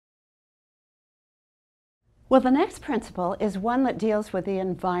Well, the next principle is one that deals with the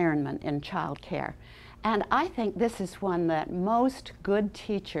environment in childcare. And I think this is one that most good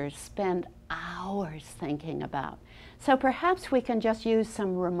teachers spend hours thinking about. So perhaps we can just use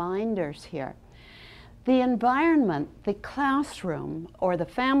some reminders here. The environment, the classroom, or the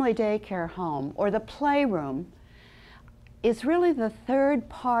family daycare home, or the playroom, is really the third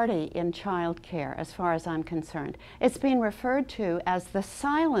party in childcare as far as I'm concerned. It's been referred to as the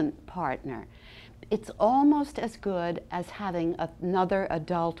silent partner. It's almost as good as having another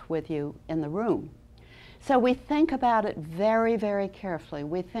adult with you in the room. So we think about it very, very carefully.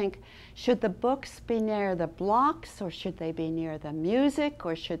 We think, should the books be near the blocks, or should they be near the music,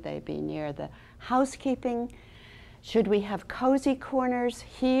 or should they be near the housekeeping? Should we have cozy corners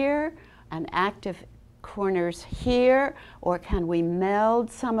here and active corners here, or can we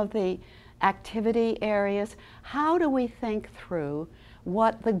meld some of the activity areas? How do we think through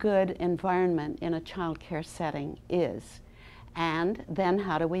what the good environment in a childcare setting is? And then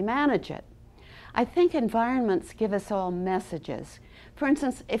how do we manage it? I think environments give us all messages. For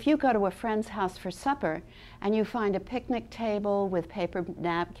instance, if you go to a friend's house for supper and you find a picnic table with paper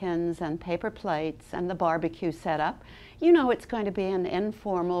napkins and paper plates and the barbecue set up, you know it's going to be an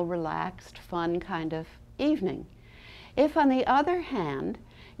informal, relaxed, fun kind of evening. If, on the other hand,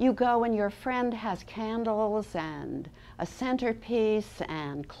 you go and your friend has candles and a centerpiece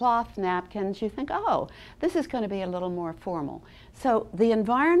and cloth napkins, you think, oh, this is going to be a little more formal. So the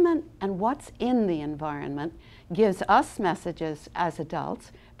environment and what's in the environment gives us messages as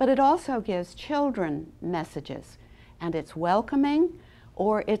adults, but it also gives children messages. And it's welcoming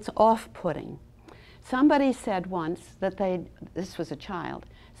or it's off-putting. Somebody said once that this was a child,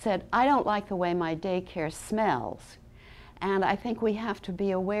 said, I don't like the way my daycare smells. And I think we have to be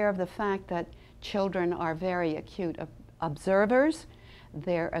aware of the fact that children are very acute observers,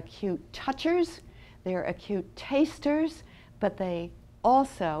 they're acute touchers, they're acute tasters, but they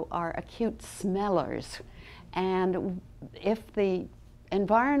also are acute smellers. And if the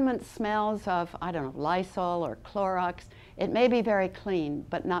environment smells of, I don't know, Lysol or Clorox, it may be very clean,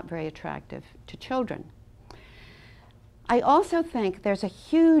 but not very attractive to children. I also think there's a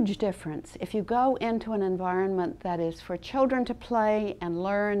huge difference if you go into an environment that is for children to play and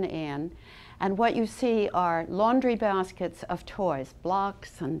learn in, and what you see are laundry baskets of toys,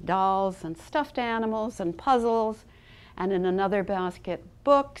 blocks and dolls and stuffed animals and puzzles, and in another basket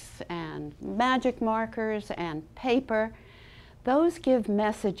books and magic markers and paper. Those give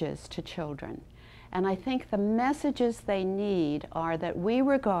messages to children. And I think the messages they need are that we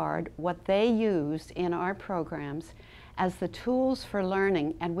regard what they use in our programs as the tools for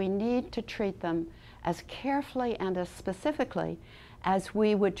learning, and we need to treat them as carefully and as specifically as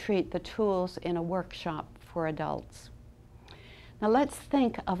we would treat the tools in a workshop for adults. Now let's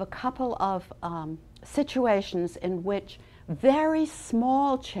think of a couple of situations in which very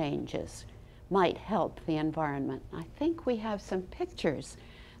small changes might help the environment. I think we have some pictures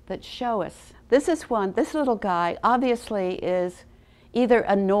that show us. This is one. This little guy obviously is either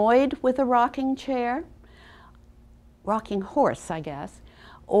annoyed with a rocking chair, rocking horse, I guess,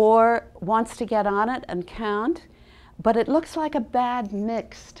 or wants to get on it and count, but it looks like a bad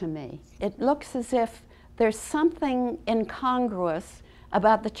mix to me. It looks as if there's something incongruous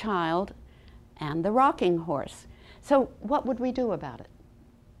about the child and the rocking horse. So what would we do about it?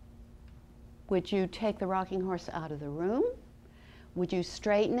 Would you take the rocking horse out of the room? Would you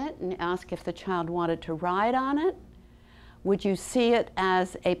straighten it and ask if the child wanted to ride on it? Would you see it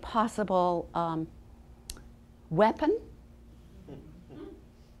as a possible weapon?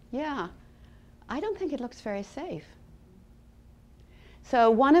 Yeah, I don't think it looks very safe.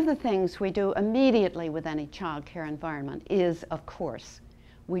 So one of the things we do immediately with any child care environment is, of course,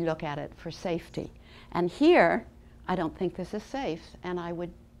 we look at it for safety. And here, I don't think this is safe, and I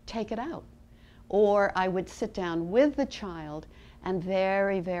would take it out. Or I would sit down with the child and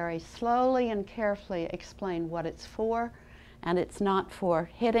very, very slowly and carefully explain what it's for. And it's not for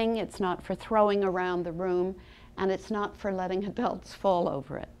hitting, it's not for throwing around the room, and it's not for letting adults fall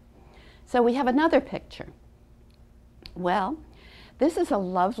over it. So we have another picture. Well, this is a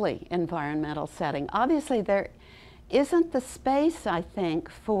lovely environmental setting. Obviously, there isn't the space, I think,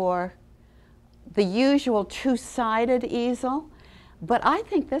 for the usual two-sided easel, but I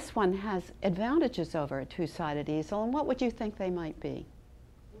think this one has advantages over a two-sided easel. And what would you think they might be?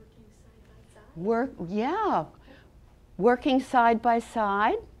 Working side by side? Yeah. Working side by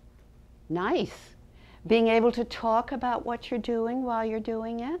side. Nice. Being able to talk about what you're doing while you're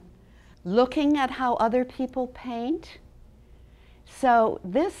doing it. Looking at how other people paint. So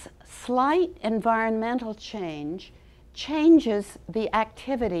this slight environmental change changes the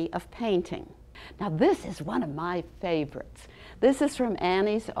activity of painting. Now this is one of my favorites. This is from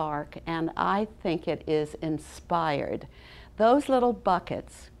Annie's Ark, and I think it is inspired. Those little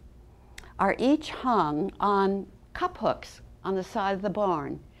buckets are each hung on cup hooks on the side of the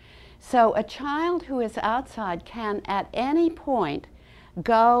barn. So a child who is outside can at any point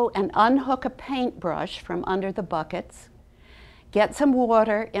go and unhook a paintbrush from under the buckets, get some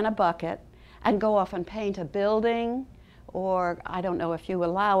water in a bucket, and go off and paint a building, or I don't know if you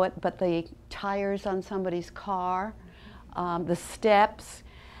allow it, but the tires on somebody's car, the steps.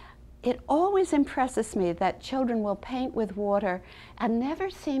 It always impresses me that children will paint with water and never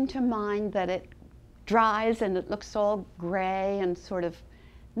seem to mind that it dries and it looks all gray and sort of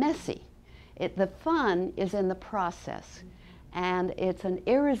messy. The fun is in the process, and it's an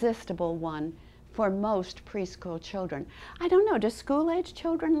irresistible one for most preschool children. I don't know, do school-age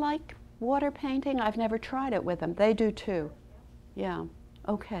children like water painting? I've never tried it with them. They do too. Yeah,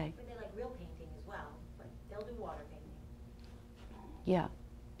 okay. But they like real painting as well, but they'll do water painting. Yeah.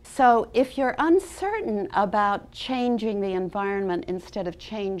 So if you're uncertain about changing the environment instead of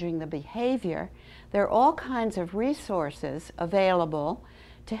changing the behavior, there are all kinds of resources available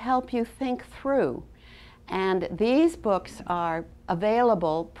to help you think through. And these books are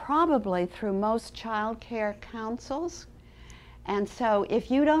available probably through most child care councils. And so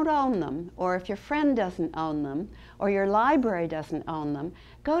if you don't own them, or if your friend doesn't own them, or your library doesn't own them,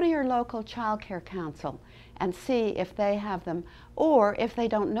 go to your local child care council and see if they have them. Or if they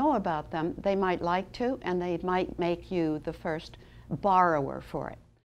don't know about them, they might like to, and they might make you the first borrower for it.